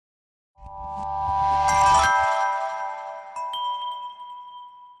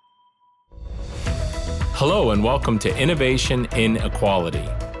Hello and welcome to Innovation in Equality,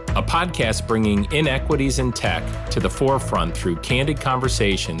 a podcast bringing inequities in tech to the forefront through candid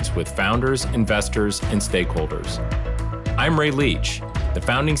conversations with founders, investors, and stakeholders. I'm Ray Leach, the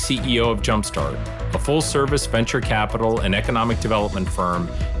founding CEO of Jumpstart, a full-service venture capital and economic development firm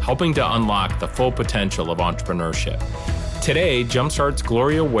helping to unlock the full potential of entrepreneurship. Today, Jumpstart's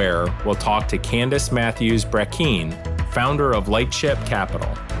Gloria Ware will talk to Candace Matthews-Brackeen, founder of Lightship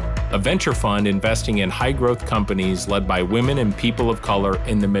Capital, a venture fund investing in high-growth companies led by women and people of color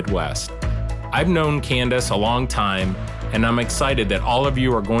in the Midwest. I've known Candace a long time, and I'm excited that all of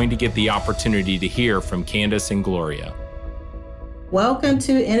you are going to get the opportunity to hear from Candace and Gloria. Welcome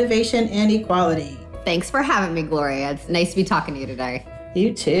to Innovation and Equality. Thanks for having me, Gloria. It's nice to be talking to you today.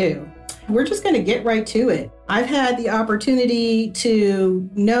 You too. We're just going to get right to it. I've had the opportunity to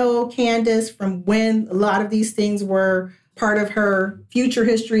know Candace from when a lot of these things were part of her future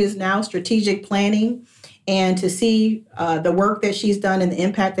history is now strategic planning, and to see the work that she's done and the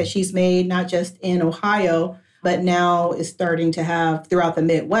impact that she's made, not just in Ohio, but now is starting to have throughout the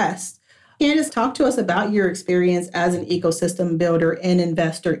Midwest. Candace, talk to us about your experience as an ecosystem builder and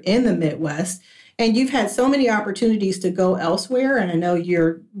investor in the Midwest. And you've had so many opportunities to go elsewhere, and I know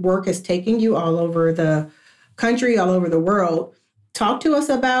your work has taken you all over the country, all over the world. Talk to us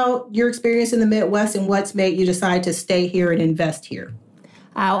about your experience in the Midwest and what's made you decide to stay here and invest here.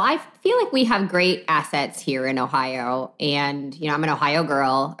 I feel like we have great assets here in Ohio. And, I'm an Ohio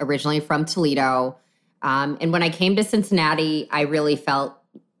girl, originally from Toledo. And when I came to Cincinnati, I really felt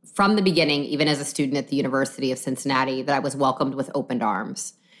from the beginning, even as a student at the University of Cincinnati, that I was welcomed with open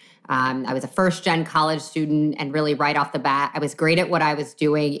arms. I was a first-gen college student, and really right off the bat, I was great at what I was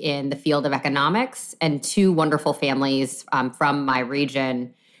doing in the field of economics, and two wonderful families from my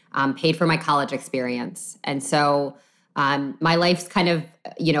region paid for my college experience. And so my life's kind of,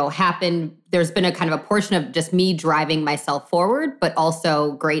 happened. There's been a kind of a portion of just me driving myself forward, but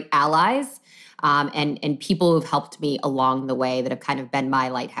also great allies and people who've helped me along the way that have kind of been my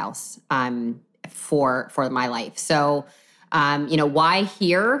lighthouse for my life. So, why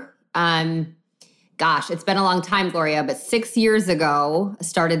here? It's been a long time, Gloria, but 6 years ago, I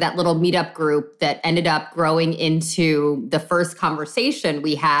started that little meetup group that ended up growing into the first conversation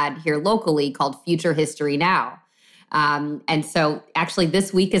we had here locally called Future History Now. And so actually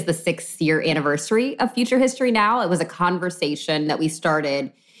this week is the 6th-year anniversary of Future History Now. It was a conversation that we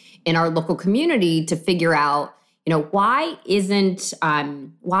started in our local community to figure out, why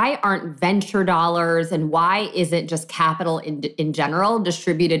aren't venture dollars and why isn't just capital in general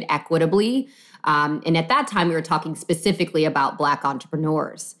distributed equitably? And at that time, we were talking specifically about Black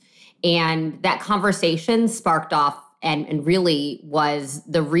entrepreneurs. And that conversation sparked off and really was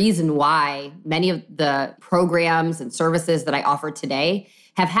the reason why many of the programs and services that I offer today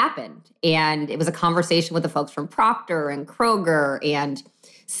have happened. And it was a conversation with the folks from Procter and Kroger and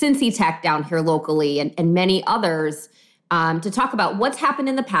Cincy Tech down here locally and many others to talk about what's happened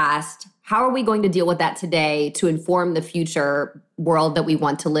in the past, how are we going to deal with that today to inform the future world that we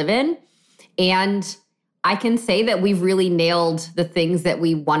want to live in. And I can say that we've really nailed the things that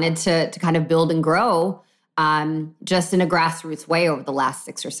we wanted to kind of build and grow just in a grassroots way over the last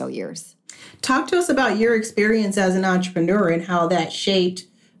 6 or so years. Talk to us about your experience as an entrepreneur and how that shaped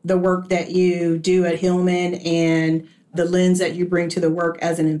the work that you do at Hillman and the lens that you bring to the work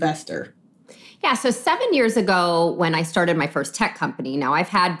as an investor. Yeah, so 7 years ago when I started my first tech company, now I've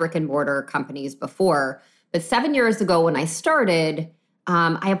had brick and mortar companies before, but 7 years ago when I started,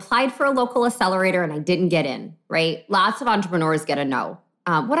 I applied for a local accelerator and I didn't get in, right? Lots of entrepreneurs get a no.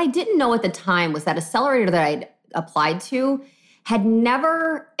 What I didn't know at the time was that accelerator that I'd applied to had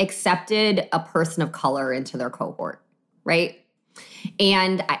never accepted a person of color into their cohort, right?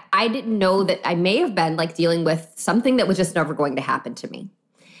 And I didn't know that I may have been dealing with something that was just never going to happen to me.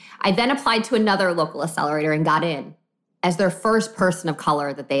 I then applied to another local accelerator and got in as their first person of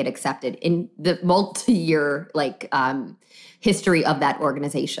color that they had accepted in the multi-year history of that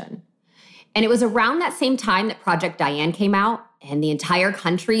organization. And it was around that same time that Project Diane came out, and the entire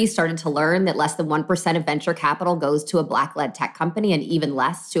country started to learn that less than 1% of venture capital goes to a Black-led tech company and even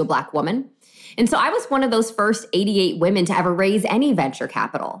less to a Black woman. And so I was one of those first 88 women to ever raise any venture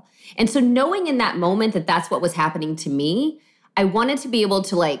capital. And so knowing in that moment that that's what was happening to me, I wanted to be able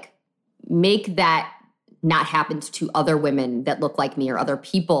to make that not happen to other women that look like me or other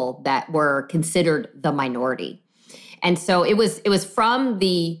people that were considered the minority. And so it was from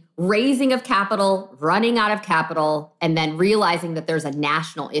the raising of capital, running out of capital, and then realizing that there's a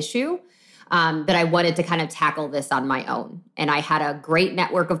national issue that I wanted to kind of tackle this on my own. And I had a great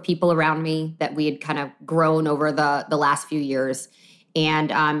network of people around me that we had kind of grown over the last few years.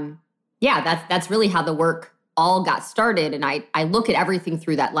 And Yeah, that's really how the work all got started. And I look at everything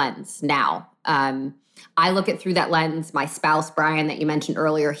through that lens now. I look at through that lens. My spouse, Brian, that you mentioned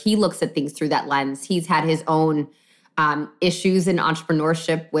earlier, he looks at things through that lens. He's had his own issues in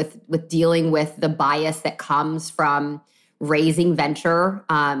entrepreneurship with dealing with the bias that comes from raising venture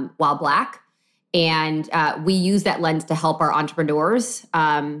while Black. And we use that lens to help our entrepreneurs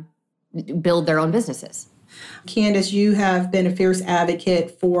build their own businesses. Candace, you have been a fierce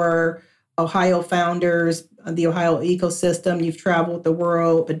advocate for Ohio founders, the Ohio ecosystem. You've traveled the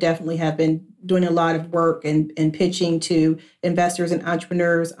world, but definitely have been doing a lot of work and pitching to investors and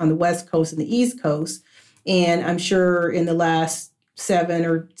entrepreneurs on the West Coast and the East Coast. And I'm sure in the last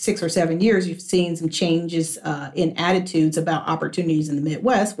 6 or 7 years, you've seen some changes in attitudes about opportunities in the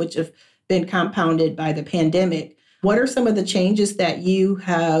Midwest, which have been compounded by the pandemic. What are some of the changes that you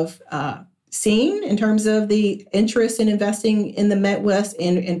have seen in terms of the interest in investing in the Midwest,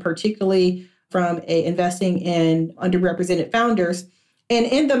 and particularly from investing in underrepresented founders and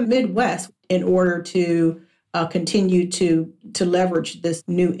in the Midwest in order to continue to leverage this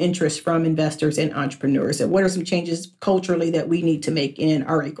new interest from investors and entrepreneurs? And what are some changes culturally that we need to make in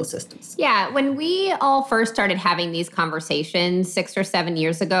our ecosystems? Yeah, when we all first started having these conversations 6 or 7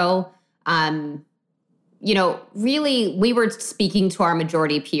 years ago, really we were speaking to our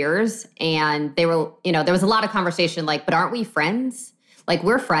majority peers, and they were, there was a lot of conversation like, but aren't we friends? Like,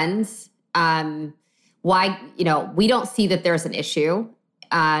 we're friends. Why, we don't see that there's an issue.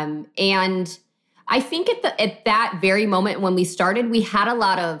 And I think at that very moment when we started, we had a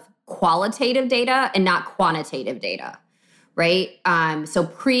lot of qualitative data and not quantitative data, right? So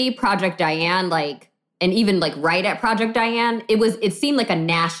pre-Project Diane, and even right at Project Diane, it seemed like a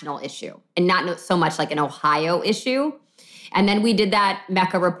national issue and not so much like an Ohio issue. And then we did that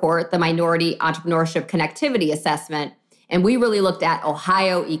MECA report, the Minority Entrepreneurship Connectivity Assessment, and we really looked at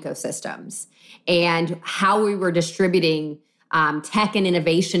Ohio ecosystems and how we were distributing tech and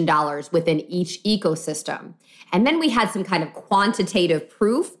innovation dollars within each ecosystem. And then we had some kind of quantitative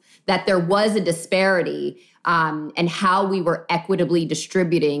proof that there was a disparity and how we were equitably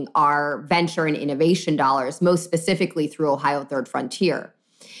distributing our venture and innovation dollars, most specifically through Ohio Third Frontier.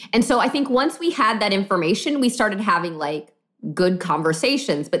 And so I think once we had that information, we started having good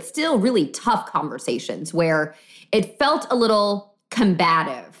conversations, but still really tough conversations where it felt a little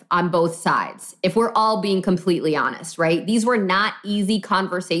combative on both sides, if we're all being completely honest, right? These were not easy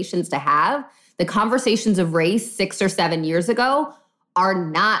conversations to have. The conversations of race 6 or 7 years ago are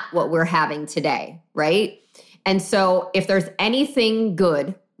not what we're having today, right? And so if there's anything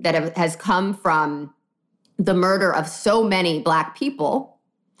good that has come from the murder of so many Black people,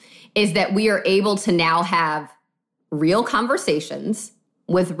 is that we are able to now have real conversations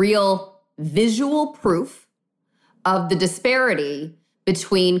with real visual proof of the disparity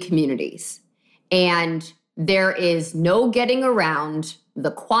between communities. And there is no getting around the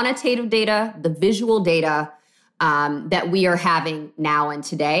quantitative data, the visual data that we are having now and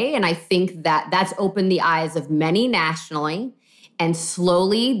today. And I think that that's opened the eyes of many nationally. And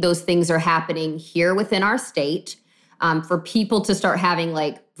slowly those things are happening here within our state for people to start having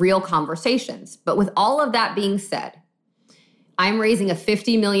real conversations. But with all of that being said, I'm raising a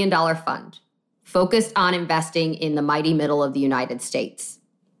 $50 million fund focused on investing in the mighty middle of the United States.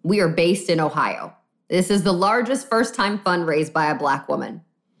 We are based in Ohio. This is the largest first-time fund raised by a Black woman.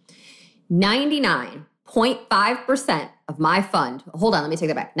 99.5% of my fund, hold on, let me take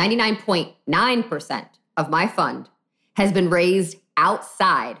that back. 99.9% of my fund has been raised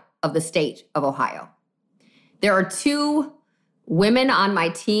outside of the state of Ohio. There are 2 women on my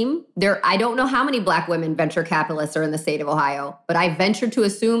team. I don't know how many Black women venture capitalists are in the state of Ohio, but I venture to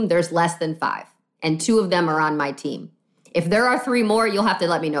assume there's less than 5. And 2 of them are on my team. If there are 3 more, you'll have to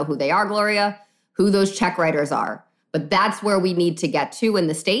let me know who they are, Gloria, who those check writers are. But that's where we need to get to in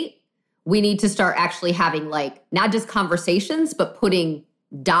the state. We need to start actually having not just conversations, but putting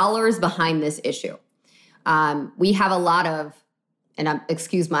dollars behind this issue. We have a lot of, and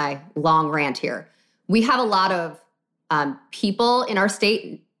excuse my long rant here, we have a lot of people in our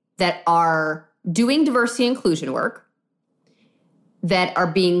state that are doing diversity and inclusion work that are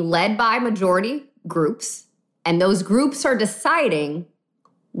being led by majority groups, and those groups are deciding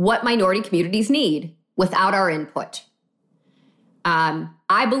what minority communities need without our input.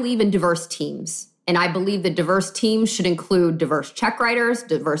 I believe in diverse teams, and I believe that diverse teams should include diverse check writers,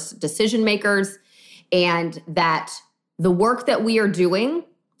 diverse decision makers, and that the work that we are doing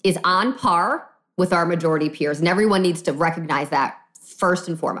is on par with our majority peers, and everyone needs to recognize that first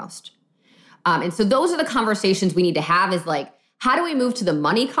and foremost. And so those are the conversations we need to have is how do we move to the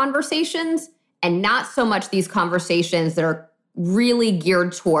money conversations and not so much these conversations that are really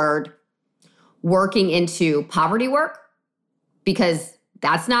geared toward working into poverty work, because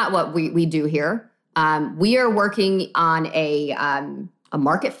that's not what we do here. We are working on a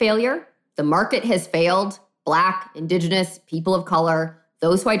market failure. The market has failed Black, Indigenous, people of color,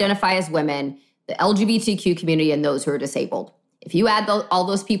 those who identify as women, the LGBTQ community, and those who are disabled. If you add all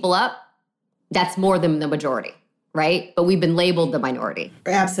those people up, that's more than the majority, right? But we've been labeled the minority.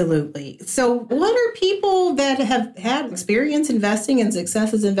 Absolutely. So what are people that have had experience investing and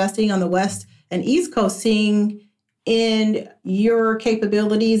successes investing on the West and East Coast seeing in your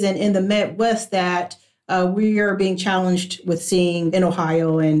capabilities and in the Midwest that we are being challenged with seeing in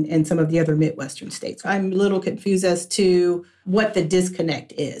Ohio and some of the other Midwestern states? I'm a little confused as to what the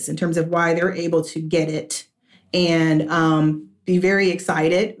disconnect is in terms of why they're able to get it and be very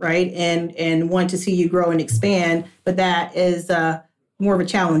excited, right? And want to see you grow and expand, but that is more of a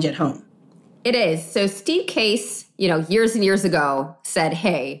challenge at home. It is. So Steve Case, years and years ago said,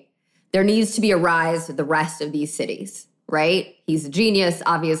 hey, there needs to be a rise of the rest of these cities, right? He's a genius,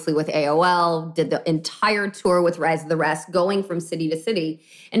 obviously, with AOL, did the entire tour with Rise of the Rest, going from city to city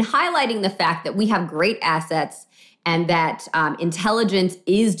and highlighting the fact that we have great assets and that intelligence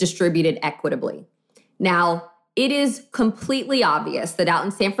is distributed equitably. Now, it is completely obvious that out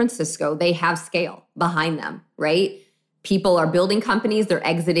in San Francisco, they have scale behind them, right? People are building companies, they're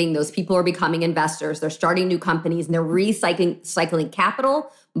exiting, those people are becoming investors, they're starting new companies, and they're recycling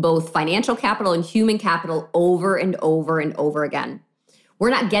capital, both financial capital and human capital, over and over and over again.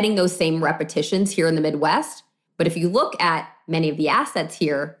 We're not getting those same repetitions here in the Midwest, but if you look at many of the assets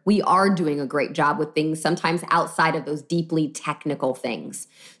here, we are doing a great job with things sometimes outside of those deeply technical things.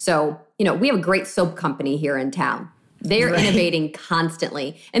 So, we have a great soap company here in town. They're innovating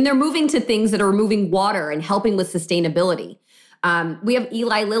constantly, and they're moving to things that are removing water and helping with sustainability. We have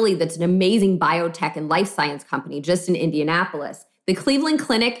Eli Lilly, that's an amazing biotech and life science company just in Indianapolis. The Cleveland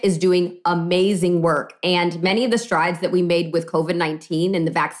Clinic is doing amazing work, and many of the strides that we made with COVID-19 and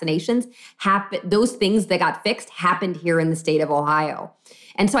the vaccinations, those things that got fixed happened here in the state of Ohio.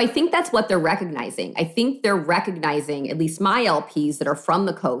 And so I think that's what they're recognizing. I think they're recognizing, at least my LPs that are from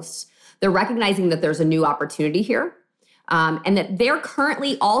the coast, they're recognizing that there's a new opportunity here. And that they're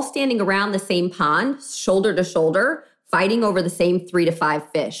currently all standing around the same pond, shoulder to shoulder, fighting over the same 3 to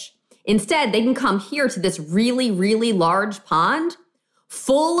 5 fish. Instead, they can come here to this really, really large pond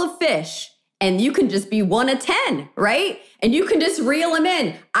full of fish, and you can just be one of 10, right? And you can just reel them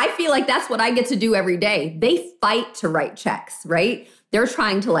in. I feel like that's what I get to do every day. They fight to write checks, right? They're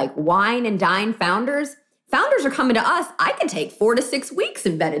trying to wine and dine founders. Founders are coming to us. I can take 4 to 6 weeks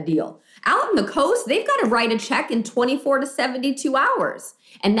and vet a deal. Out on the coast, they've got to write a check in 24 to 72 hours.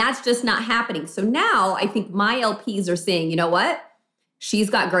 And that's just not happening. So now I think my LPs are saying, you know what?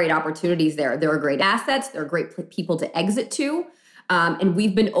 She's got great opportunities there. There are great assets. There are great people to exit to. And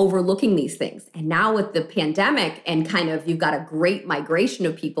we've been overlooking these things. And now with the pandemic and you've got a great migration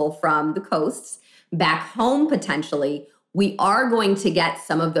of people from the coasts back home potentially, we are going to get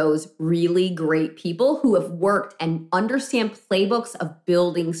some of those really great people who have worked and understand playbooks of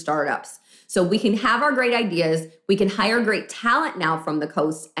building startups. So we can have our great ideas. We can hire great talent now from the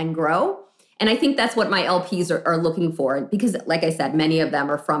coast and grow. And I think that's what my LPs are looking for, because like I said, many of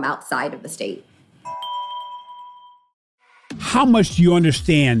them are from outside of the state. How much do you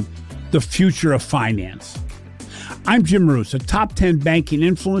understand the future of finance? I'm Jim Marous, a top 10 banking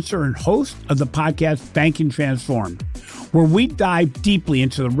influencer and host of the podcast Banking Transformed, where we dive deeply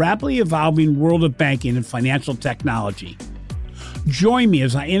into the rapidly evolving world of banking and financial technology. Join me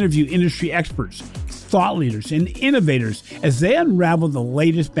as I interview industry experts, thought leaders, and innovators as they unravel the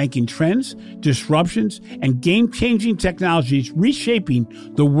latest banking trends, disruptions, and game-changing technologies reshaping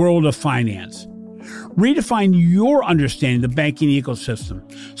the world of finance. Redefine your understanding of the banking ecosystem.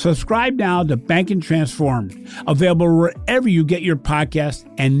 Subscribe now to Banking Transformed, available wherever you get your podcasts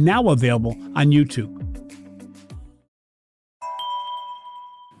and now available on YouTube.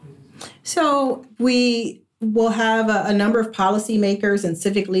 So we will have a number of policymakers and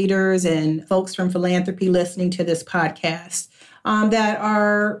civic leaders and folks from philanthropy listening to this podcast that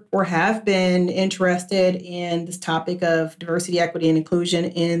are or have been interested in this topic of diversity, equity, and inclusion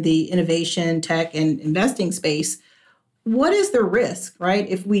in the innovation, tech, and investing space. What is the risk, right,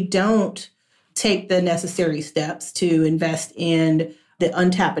 if we don't take the necessary steps to invest in the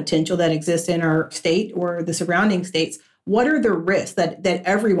untapped potential that exists in our state or the surrounding states? What are the risks that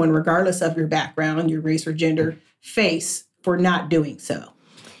everyone, regardless of your background, your race or gender, face for not doing so?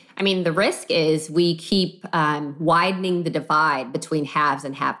 I mean, the risk is we keep widening the divide between haves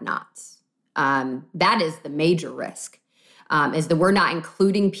and have-nots. That is the major risk, is that we're not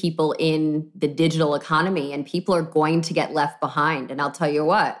including people in the digital economy, and people are going to get left behind. And I'll tell you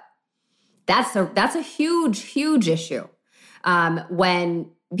what, That's a huge, huge issue. When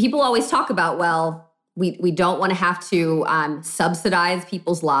people always talk about, well, we don't want to have to subsidize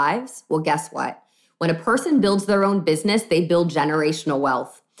people's lives. Well, guess what? When a person builds their own business, they build generational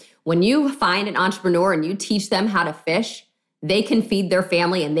wealth. When you find an entrepreneur and you teach them how to fish, they can feed their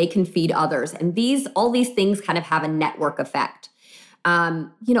family and they can feed others. And all these things kind of have a network effect.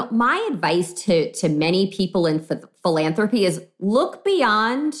 My advice to many people in philanthropy is look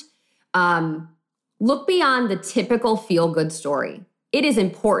beyond the typical feel-good story. It is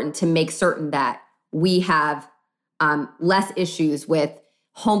important to make certain that we have less issues with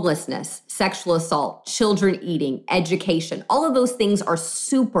homelessness, sexual assault, children eating, education. All of those things are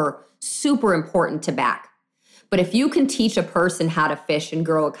super, super important to back. But if you can teach a person how to fish and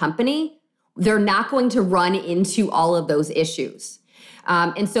grow a company, they're not going to run into all of those issues.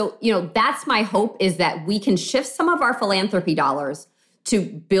 And so, that's my hope, is that we can shift some of our philanthropy dollars to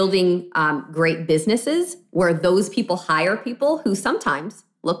building great businesses where those people hire people who sometimes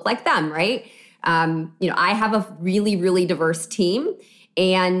look like them, right? I have a really, really diverse team,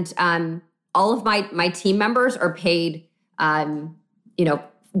 and all of my team members are paid,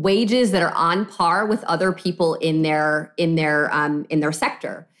 wages that are on par with other people in their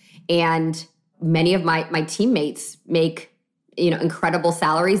sector. And many of my teammates make incredible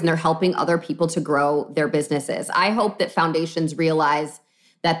salaries, and they're helping other people to grow their businesses. I hope that foundations realize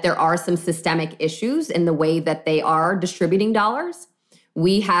that there are some systemic issues in the way that they are distributing dollars.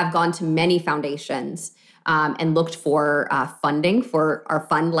 We have gone to many foundations and looked for funding for our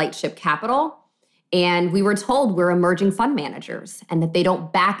fund, Lightship Capital. And we were told we're emerging fund managers and that they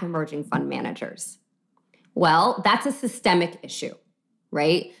don't back emerging fund managers. Well, that's a systemic issue,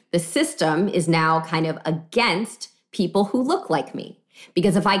 right? The system is now kind of against people who look like me.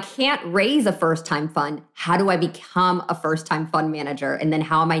 Because if I can't raise a first-time fund, how do I become a first-time fund manager? And then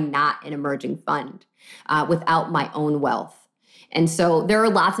how am I not an emerging fund without my own wealth? And so there are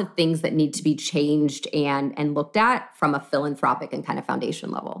lots of things that need to be changed and looked at from a philanthropic and kind of foundation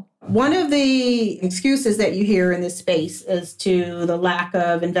level. One of the excuses that you hear in this space as to the lack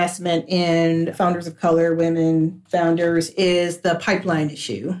of investment in founders of color, women founders, is the pipeline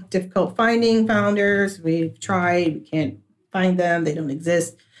issue. Difficult finding founders. We've tried, we can't find them. They don't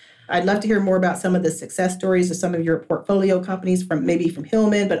exist. I'd love to hear more about some of the success stories of some of your portfolio companies from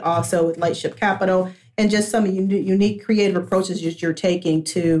Hillman, but also with Lightship Capital, and just some unique creative approaches that you're taking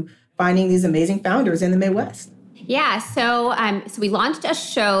to finding these amazing founders in the Midwest. Yeah, so we launched a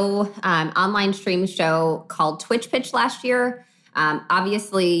show, online stream show called Twitch Pitch last year.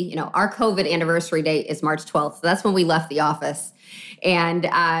 Obviously, our COVID anniversary date is March 12th. So that's when we left the office. And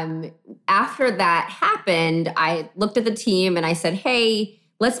after that happened, I looked at the team and I said, hey,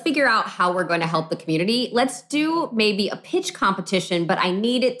 let's figure out how we're going to help the community. Let's do maybe a pitch competition, but I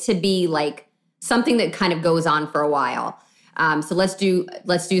need it to be like something that kind of goes on for a while. So let's do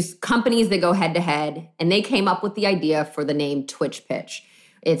companies that go head to head. And they came up with the idea for the name Twitch Pitch.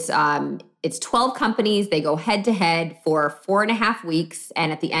 It's 12 companies. They go head to head for 4.5 weeks.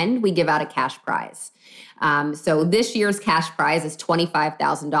 And at the end, we give out a cash prize. So this year's cash prize is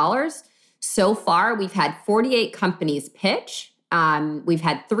 $25,000. So far, we've had 48 companies pitch. We've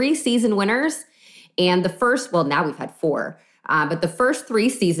had 3 season winners. And now we've had 4. But the first 3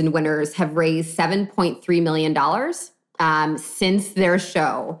 season winners have raised $7.3 million since their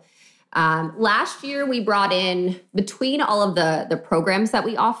show. Last year, we brought in, between all of the programs that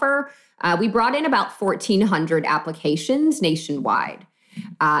we offer, we brought in about 1,400 applications nationwide.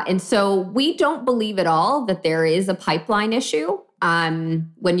 And so we don't believe at all that there is a pipeline issue.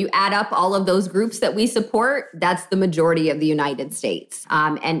 When you add up all of those groups that we support, that's the majority of the United States.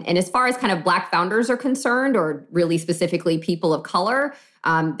 And as far as kind of Black founders are concerned, or really specifically people of color,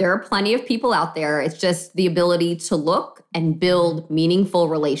 there are plenty of people out there. It's just the ability to look and build meaningful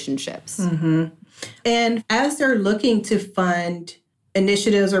relationships. Mm-hmm. And as they're looking to fund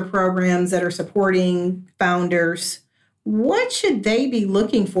initiatives or programs that are supporting founders, what should they be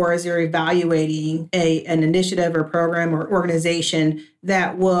looking for as they're evaluating an initiative or program or organization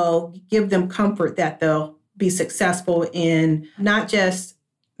that will give them comfort that they'll be successful in not just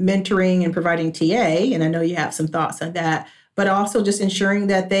mentoring and providing TA, and I know you have some thoughts on that, but also just ensuring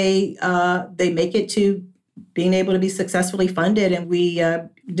that they make it to being able to be successfully funded, and we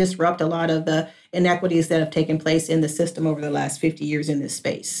disrupt a lot of the inequities that have taken place in the system over the last 50 years in this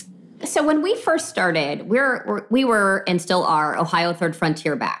space. So when we first started, we were and still are Ohio Third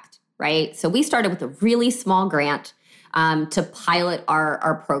Frontier backed, right? So we started with a really small grant to pilot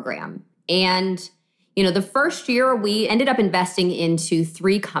our program. And, The first year we ended up investing into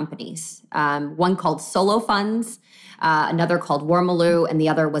 3 companies, one called Solo Funds, another called Warmaloo, and the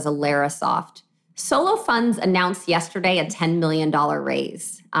other was Alerasoft. Solo Funds announced yesterday a $10 million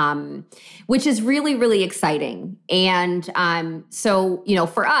raise, which is really, really exciting. And so,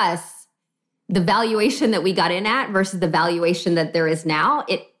 for us, the valuation that we got in at versus the valuation that there is now,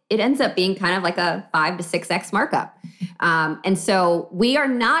 it ends up being kind of like a 5 to 6x markup. And so we are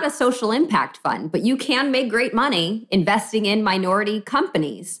not a social impact fund, but you can make great money investing in minority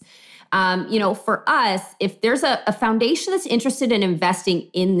companies. For us, if there's a foundation that's interested in investing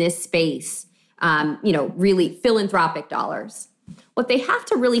in this space, really philanthropic dollars, what they have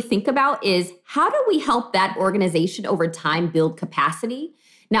to really think about is how do we help that organization over time build capacity,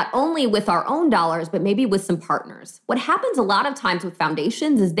 not only with our own dollars, but maybe with some partners. What happens a lot of times with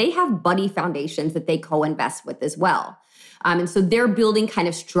foundations is they have buddy foundations that they co-invest with as well. And so they're building kind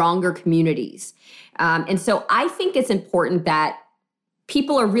of stronger communities. And so I think it's important that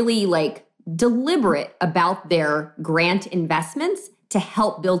people are really deliberate about their grant investments to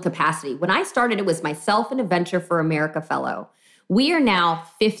help build capacity. When I started, it was myself and a Venture for America fellow. We are now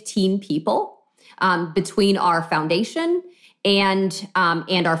 15 people between our foundation and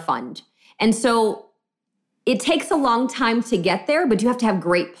our fund. And so it takes a long time to get there, but you have to have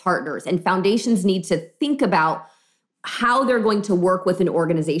great partners. And foundations need to think about how they're going to work with an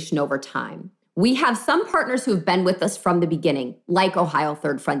organization over time. We have some partners who have been with us from the beginning, like Ohio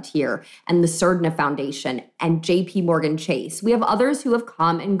Third Frontier and the Surdna Foundation and JP Morgan Chase. We have others who have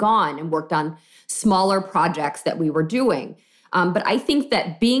come and gone and worked on smaller projects that we were doing. But I think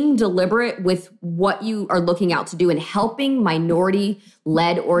that being deliberate with what you are looking out to do and helping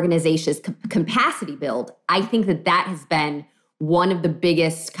minority-led organizations capacity build, I think that has been one of the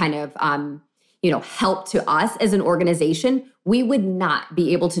biggest kind of help to us as an organization. We would not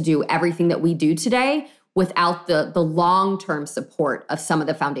be able to do everything that we do today without the long-term support of some of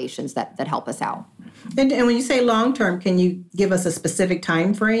the foundations that help us out. And when you say long-term, can you give us a specific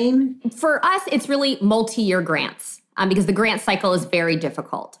time frame? For us, it's really multi-year grants. Because the grant cycle is very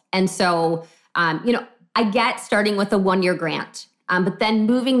difficult. And so, I get starting with a 1-year grant, but then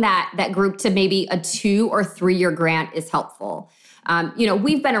moving that group to maybe a 2 or 3 year grant is helpful.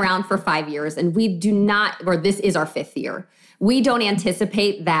 We've been around for 5 years and we do not, or this is our 5th year. We don't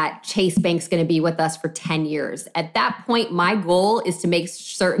anticipate that Chase Bank's going to be with us for 10 years. At that point, my goal is to make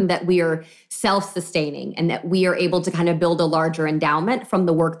certain that we are self-sustaining and that we are able to kind of build a larger endowment from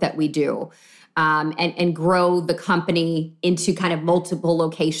the work that we do. And grow the company into kind of multiple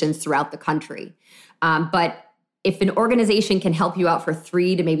locations throughout the country. But if an organization can help you out for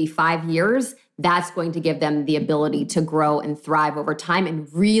 3 to maybe 5 years, that's going to give them the ability to grow and thrive over time and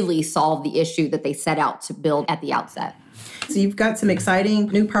really solve the issue that they set out to build at the outset. So you've got some exciting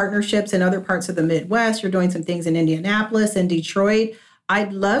new partnerships in other parts of the Midwest. You're doing some things in Indianapolis and Detroit.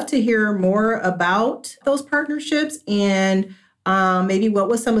 I'd love to hear more about those partnerships and maybe what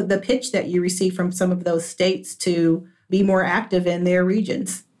was some of the pitch that you received from some of those states to be more active in their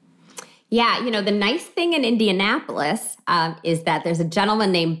regions? Yeah, the nice thing in Indianapolis is that there's a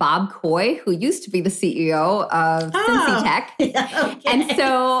gentleman named Bob Coy who used to be the CEO of Cincy Tech. Yeah, okay. And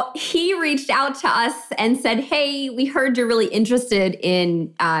so he reached out to us and said, hey, we heard you're really interested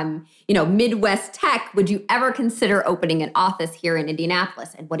in, Midwest tech. Would you ever consider opening an office here in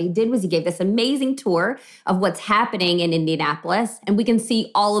Indianapolis? And what he did was he gave this amazing tour of what's happening in Indianapolis. And we can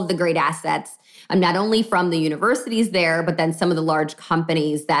see all of the great assets, not only from the universities there, but then some of the large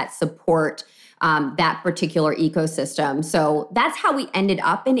companies that support that particular ecosystem. So that's how we ended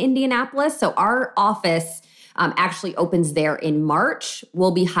up in Indianapolis. So our office actually opens there in March.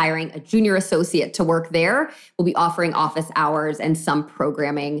 We'll be hiring a junior associate to work there. We'll be offering office hours and some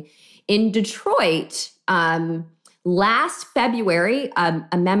programming. In Detroit, last February,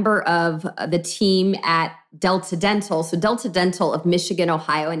 a member of the team at Delta Dental, so Delta Dental of Michigan,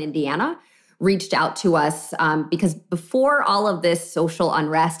 Ohio, and Indiana, reached out to us because before all of this social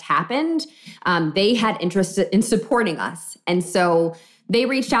unrest happened, they had interest in supporting us. And so they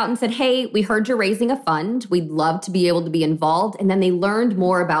reached out and said, hey, we heard you're raising a fund. We'd love to be able to be involved. And then they learned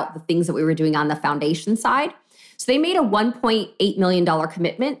more about the things that we were doing on the foundation side. So they made a $1.8 million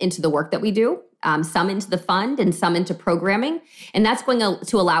commitment into the work that we do, some into the fund and some into programming. And that's going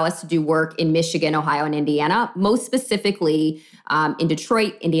to allow us to do work in Michigan, Ohio, and Indiana, most specifically in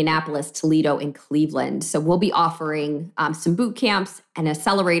Detroit, Indianapolis, Toledo, and Cleveland. So we'll be offering some boot camps, an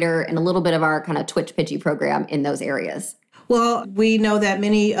accelerator, and a little bit of our kind of Twitch Pidgey program in those areas. Well, we know that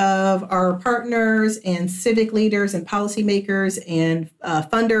many of our partners and civic leaders and policymakers and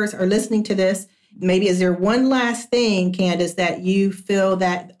funders are listening to this. Maybe is there one last thing, Candace, that you feel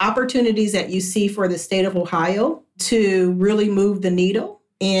that opportunities that you see for the state of Ohio to really move the needle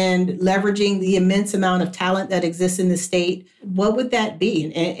and leveraging the immense amount of talent that exists in the state? What would that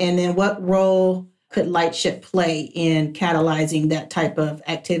be? And then what role could Lightship play in catalyzing that type of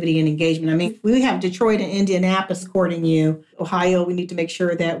activity and engagement? I mean, we have Detroit and Indianapolis courting you. Ohio, we need to make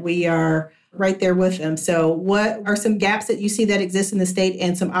sure that we are right there with them. So what are some gaps that you see that exist in the state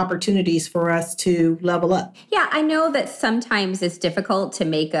and some opportunities for us to level up? Yeah, I know that sometimes it's difficult to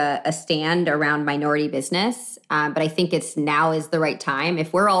make a stand around minority business, but I think now is the right time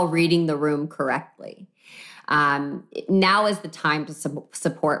if we're all reading the room correctly. Now is the time to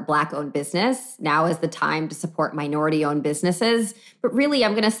support Black-owned business. Now is the time to support minority-owned businesses. But really,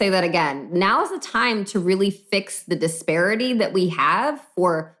 I'm going to say that again. Now is the time to really fix the disparity that we have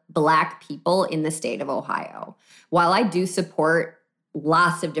for Black people in the state of Ohio. While I do support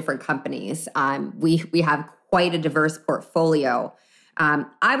lots of different companies, we have quite a diverse portfolio.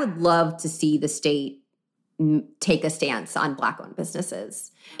 I would love to see the state take a stance on Black-owned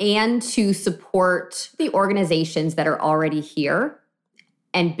businesses and to support the organizations that are already here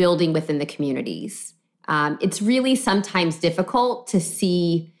and building within the communities. It's really sometimes difficult to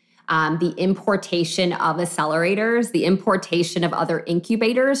see the importation of accelerators, the importation of other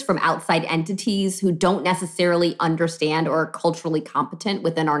incubators from outside entities who don't necessarily understand or are culturally competent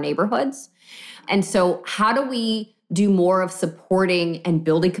within our neighborhoods. And so how do we do more of supporting and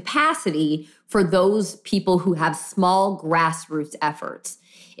building capacity for those people who have small grassroots efforts?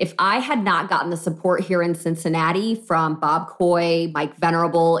 If I had not gotten the support here in Cincinnati from Bob Coy, Mike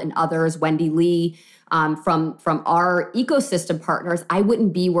Venerable, and others, Wendy Lee, from our ecosystem partners, I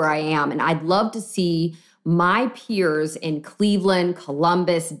wouldn't be where I am. And I'd love to see my peers in Cleveland,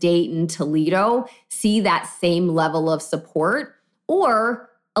 Columbus, Dayton, Toledo see that same level of support, or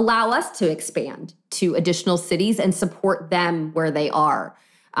allow us to expand to additional cities and support them where they are.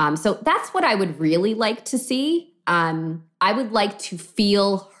 So that's what I would really like to see. I would like to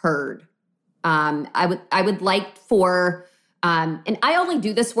feel heard. I would like for, and I only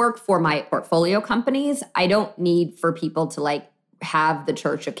do this work for my portfolio companies. I don't need for people to have the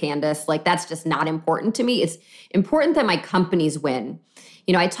Church of Candace. That's just not important to me. It's important that my companies win.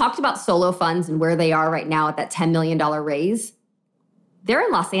 I talked about solo funds and where they are right now at that $10 million raise. They're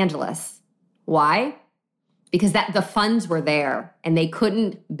in Los Angeles. Why? Because the funds were there and they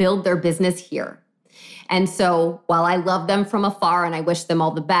couldn't build their business here. And so while I love them from afar and I wish them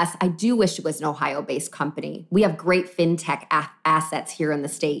all the best, I do wish it was an Ohio-based company. We have great fintech assets here in the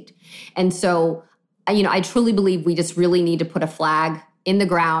state. And so, I truly believe we just really need to put a flag in the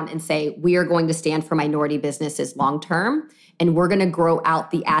ground and say, we are going to stand for minority businesses long-term, and we're going to grow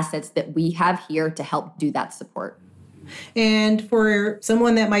out the assets that we have here to help do that support. And for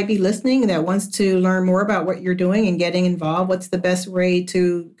someone that might be listening that wants to learn more about what you're doing and getting involved, what's the best way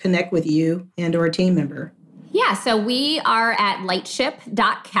to connect with you and or a team member? Yeah, so we are at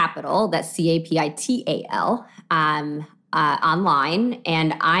lightship.capital, that's CAPITAL, online,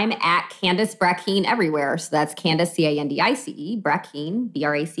 and I'm at Candace Brackeen everywhere. So that's Candace, CANDICE, Brackeen,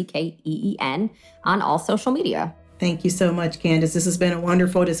 BRACKEEN, on all social media. Thank you so much, Candace. This has been a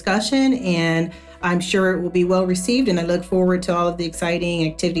wonderful discussion, and I'm sure it will be well received, and I look forward to all of the exciting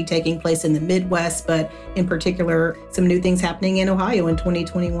activity taking place in the Midwest, but in particular, some new things happening in Ohio in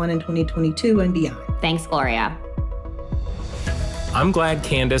 2021 and 2022 and beyond. Thanks, Gloria. I'm glad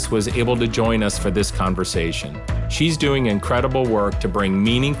Candace was able to join us for this conversation. She's doing incredible work to bring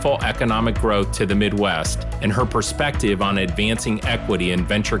meaningful economic growth to the Midwest, and her perspective on advancing equity and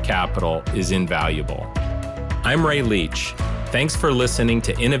venture capital is invaluable. I'm Ray Leach. Thanks for listening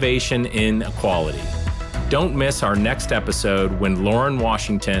to Innovation in Equality. Don't miss our next episode when Lauren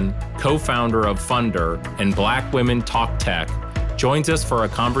Washington, co-founder of Funder and Black Women Talk Tech, joins us for a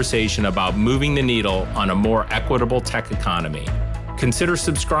conversation about moving the needle on a more equitable tech economy. Consider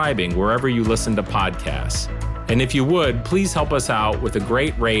subscribing wherever you listen to podcasts. And if you would, please help us out with a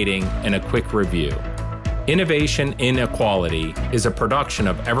great rating and a quick review. Innovation in Equality is a production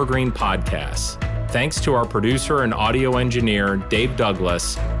of Evergreen Podcasts. Thanks to our producer and audio engineer, Dave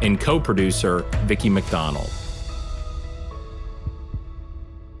Douglas, and co-producer, Vicki McDonald.